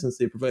the assistance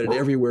they provided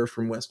everywhere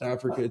from West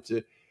Africa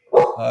to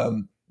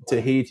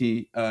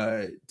Haiti,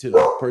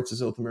 to parts of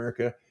South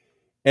America,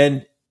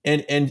 and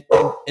but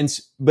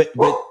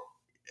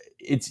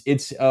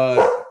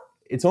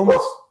it's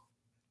almost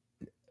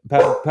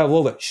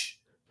Pavlovich.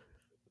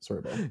 Sorry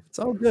about that. It's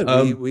all good.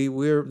 Um,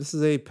 We're this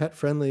is a pet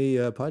friendly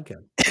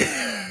podcast.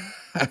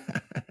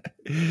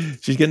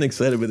 She's getting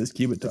excited with this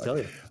Cuba I talk, tell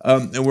you.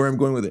 and where I'm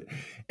going with it.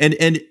 And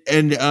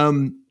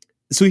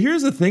so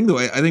here's the thing, though.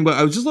 I think, but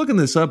I was just looking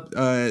this up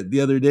the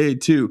other day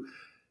too.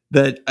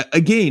 That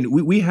again,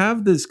 we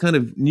have this kind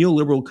of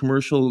neoliberal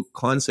commercial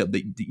concept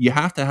that you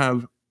have to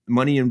have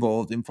money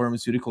involved in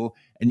pharmaceutical,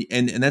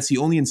 and that's the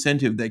only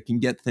incentive that can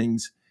get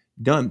things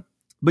done.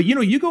 But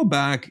you go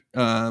back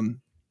to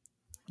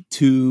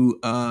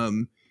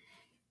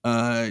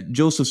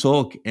Joseph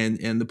Salk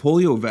and the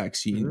polio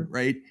vaccine, Mhm.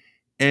 right?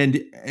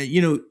 And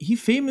he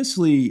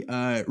famously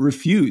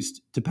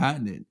refused to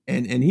patent it,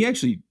 and he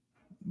actually,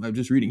 I'm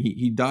just reading,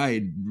 he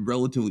died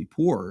relatively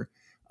poor.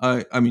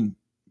 I mean,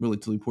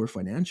 relatively poor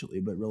financially,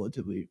 but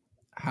relatively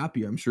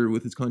happy, I'm sure,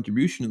 with his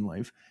contribution in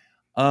life.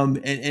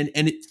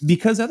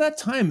 Because at that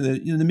time,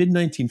 in the mid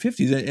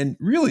 1950s, and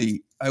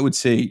really, I would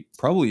say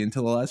probably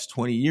until the last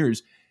 20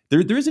 years,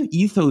 there's an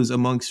ethos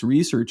amongst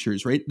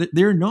researchers, right?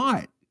 They're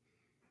not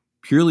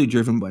purely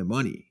driven by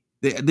money.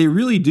 They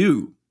really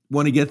do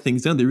want to get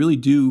things done. They really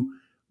do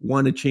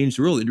want to change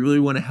the world. They really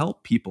want to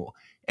help people.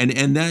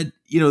 And that,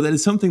 that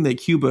is something that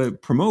Cuba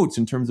promotes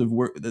in terms of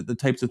the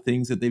types of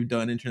things that they've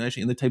done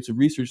internationally and the types of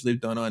research they've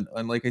done on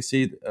like I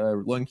say,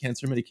 lung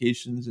cancer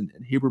medications and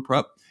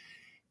Haber-Prep.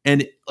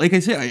 And like I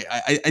say,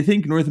 I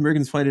think North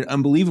Americans find it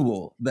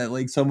unbelievable that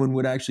like someone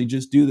would actually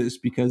just do this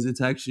because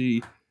it's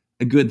actually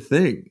a good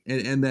thing,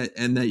 and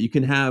that you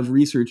can have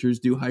researchers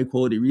do high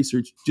quality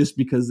research just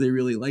because they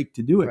really like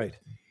to do it. Right.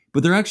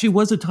 But there actually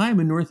was a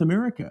time in North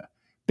America,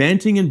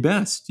 Banting and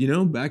Best,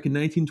 back in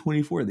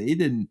 1924, they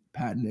didn't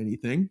patent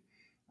anything.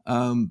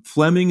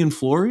 Fleming and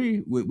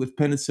Florey with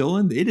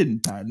penicillin, they didn't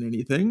patent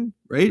anything,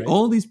 right? Right.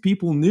 All these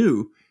people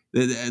knew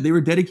that they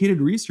were dedicated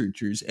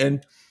researchers,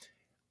 and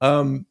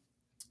um,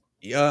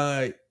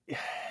 uh,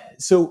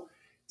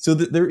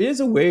 there is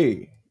a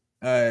way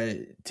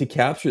to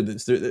capture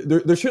this.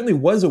 There certainly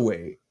was a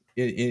way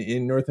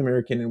in North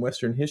American and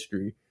Western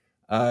history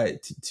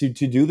to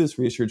do this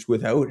research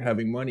without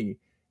having money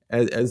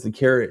as the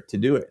carrot to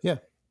do it. Yeah.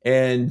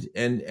 And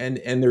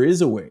there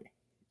is a way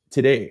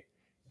today,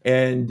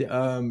 and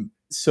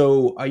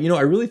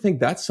I really think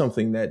that's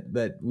something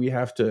that we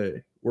have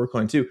to work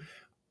on too.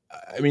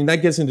 I mean,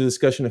 that gets into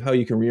discussion of how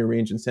you can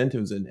rearrange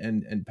incentives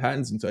and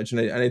patents and such. And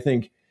I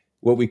think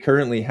what we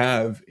currently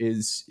have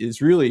is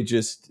really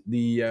just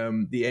the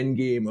end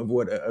game of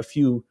what a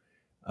few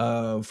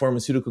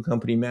pharmaceutical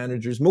company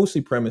managers,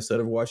 mostly premised out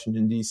of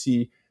Washington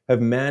D.C.,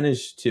 have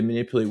managed to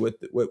manipulate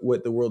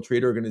what the World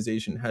Trade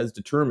Organization has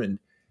determined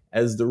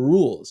as the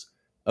rules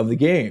of the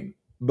game.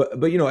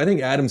 But I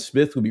think Adam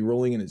Smith would be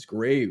rolling in his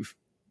grave.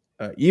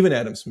 Even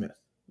Adam Smith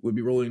would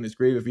be rolling in his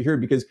grave if he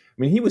heard, because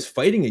he was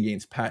fighting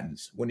against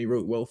patents when he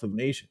wrote Wealth of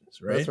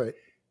Nations, right? That's right.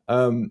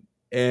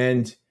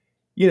 And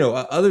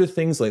other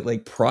things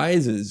like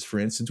prizes, for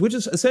instance, which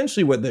is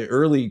essentially what the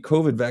early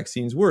COVID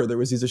vaccines were. There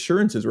was these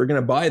assurances, we're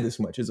going to buy this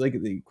much. It's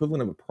like the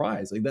equivalent of a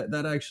prize. Like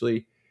that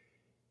actually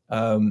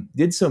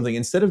did something,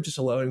 instead of just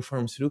allowing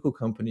pharmaceutical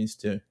companies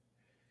to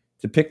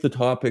pick the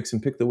topics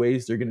and pick the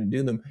ways they're going to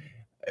do them.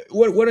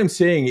 What I'm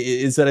saying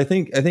is that I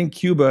think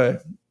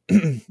Cuba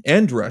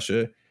and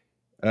Russia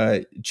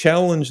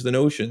challenge the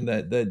notion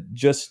that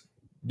just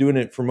doing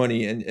it for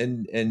money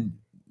and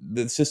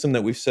the system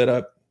that we've set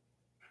up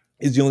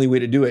is the only way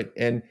to do it.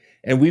 And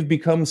we've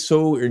become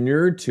so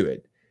inured to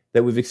it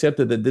that we've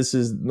accepted that this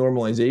is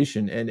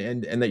normalization,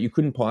 and that you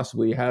couldn't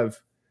possibly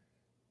have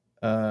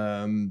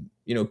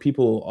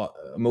people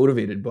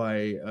motivated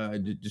by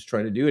just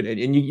trying to do it.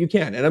 And you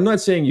can't. And I'm not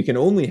saying you can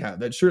only have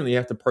that. Certainly you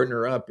have to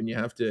partner up, and you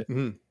have to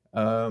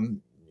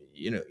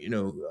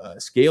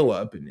scale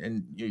up,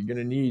 and you're going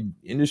to need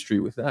industry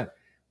with that.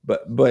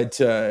 But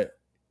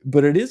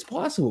it is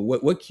possible.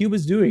 What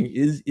Cuba's doing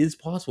is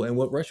possible, and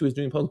what Russia was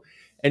doing is possible.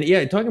 And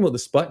yeah, talking about the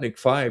Sputnik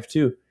 5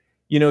 too,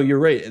 you're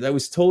right. That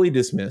was totally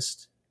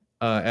dismissed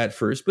at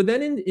first, but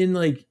then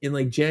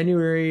in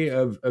January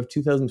of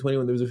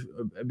 2021, there was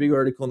a big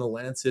article in the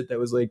Lancet that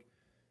was like,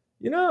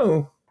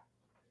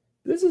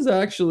 this is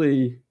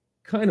actually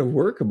kind of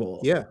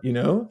workable. Yeah.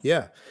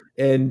 Yeah.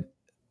 And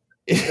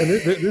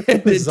there's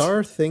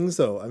bizarre things,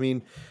 though. I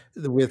mean,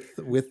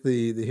 with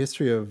the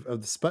history of the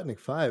Sputnik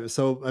 5.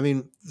 So, I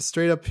mean,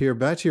 straight up here,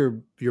 back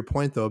to your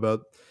point, though,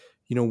 about,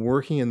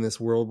 working in this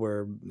world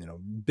where,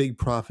 big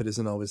profit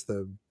isn't always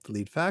the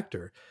lead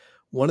factor.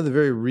 one of the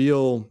very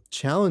real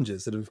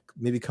challenges that have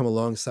maybe come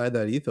alongside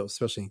that ethos,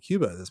 especially in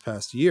Cuba this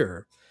past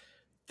year,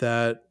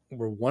 that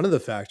were one of the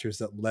factors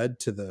that led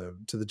to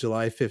the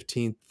July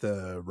 15th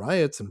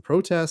riots and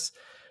protests,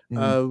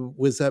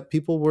 was that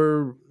people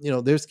were,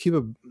 there's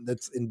Cuba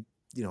that's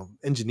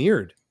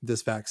engineered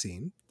this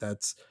vaccine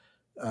that's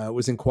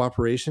was in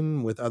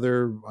cooperation with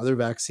other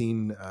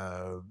vaccine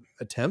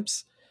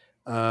attempts,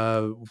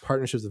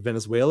 partnerships with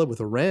Venezuela,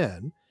 with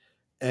Iran,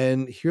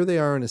 and here they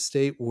are in a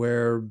state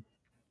where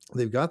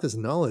they've got this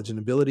knowledge and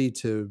ability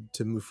to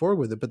move forward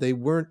with it, but they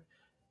weren't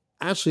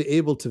actually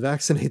able to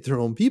vaccinate their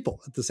own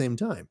people at the same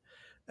time.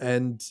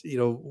 And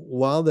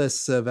while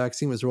this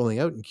vaccine was rolling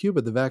out in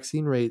Cuba, the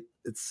vaccine rate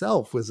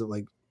itself was at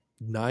like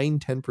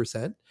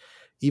 9-10%.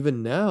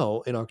 Even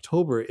now in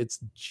October, it's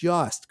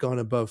just gone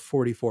above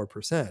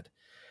 44%.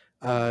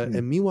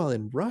 And meanwhile,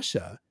 in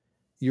Russia,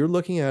 you're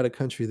looking at a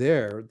country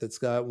there that's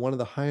got one of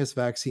the highest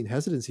vaccine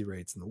hesitancy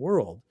rates in the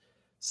world,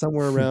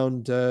 somewhere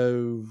around,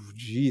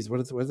 what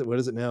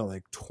is it now?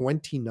 Like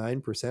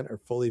 29% are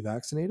fully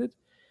vaccinated.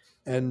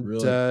 And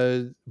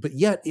really? But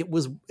yet it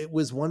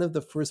was one of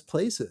the first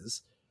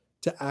places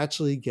to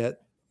actually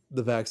get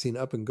the vaccine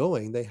up and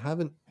going. They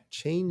haven't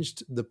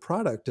changed the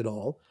product at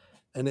all,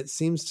 and it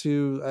seems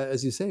to,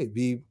 as you say,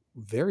 be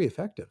very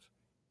effective.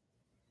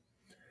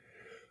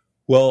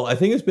 Well, I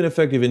think it's been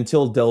effective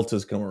until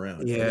Delta's come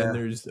around. Yeah, and then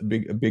there's a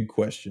big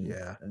question.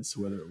 Yeah, as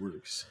to whether it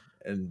works.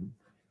 And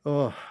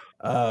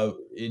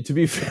to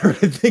be fair,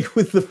 I think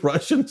with the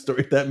Russian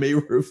story, that may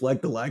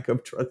reflect the lack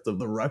of trust of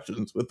the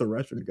Russians with the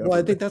Russian government. Well,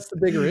 I think that's the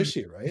bigger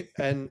issue, right?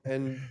 And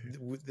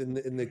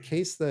in the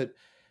case that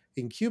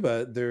in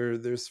Cuba,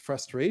 there's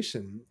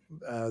frustration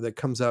that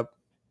comes up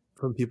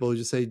from people who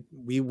just say,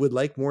 we would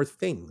like more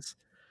things.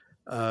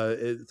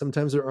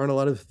 Sometimes there aren't a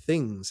lot of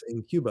things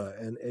in Cuba,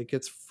 and it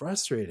gets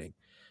frustrating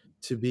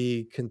to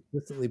be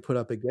consistently put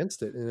up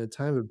against it in a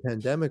time of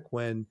pandemic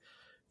when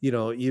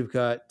you've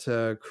got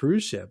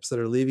cruise ships that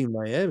are leaving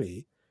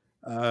Miami,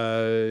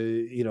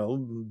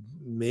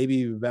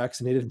 maybe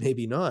vaccinated,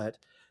 maybe not.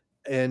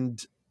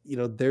 And,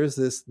 there's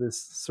this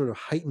sort of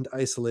heightened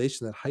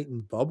isolation, that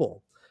heightened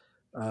bubble,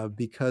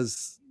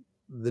 because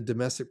the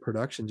domestic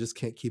production just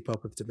can't keep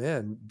up with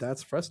demand.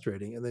 That's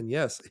frustrating. And then,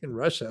 yes, in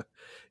Russia,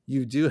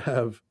 you do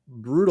have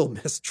brutal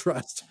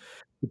mistrust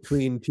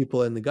between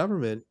people and the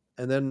government.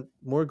 And then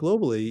more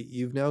globally,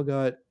 you've now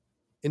got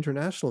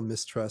international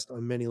mistrust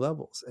on many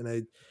levels. And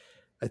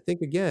I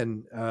think,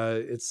 again,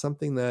 it's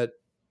something that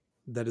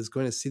is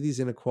going to see these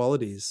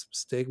inequalities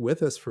stay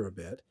with us for a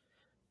bit.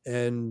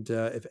 And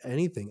if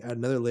anything, add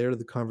another layer to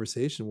the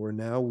conversation where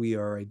now we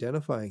are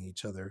identifying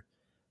each other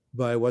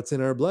by what's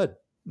in our blood,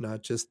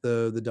 not just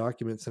the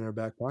documents in our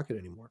back pocket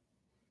anymore.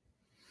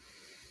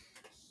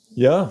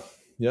 Yeah.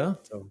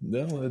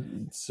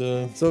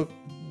 So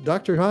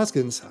Dr.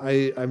 Hoskins,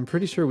 I'm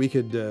pretty sure we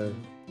could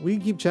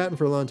keep chatting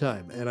for a long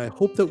time, and I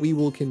hope that we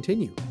will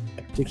continue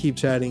to keep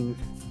chatting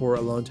for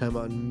a long time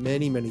on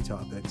many, many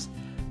topics.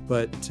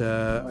 But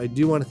I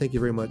do want to thank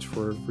you very much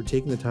for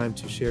taking the time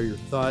to share your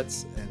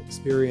thoughts and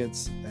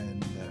experience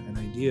and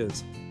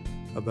ideas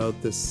about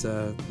this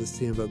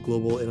theme about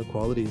global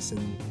inequalities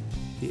in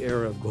the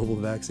era of global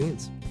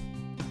vaccines.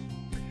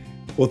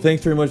 Well,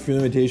 thanks very much for the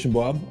invitation,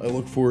 Bob. I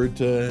look forward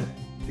to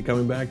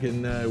coming back,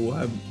 and we'll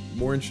have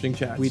more interesting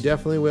chats. We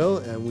definitely will,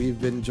 and we've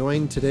been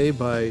joined today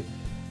by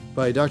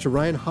Dr.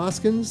 Ryan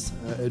Hoskins,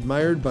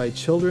 admired by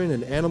children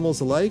and animals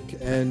alike,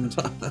 and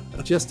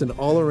just an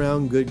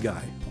all-around good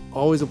guy.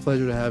 Always a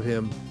pleasure to have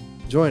him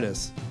join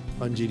us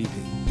on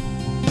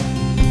GDP.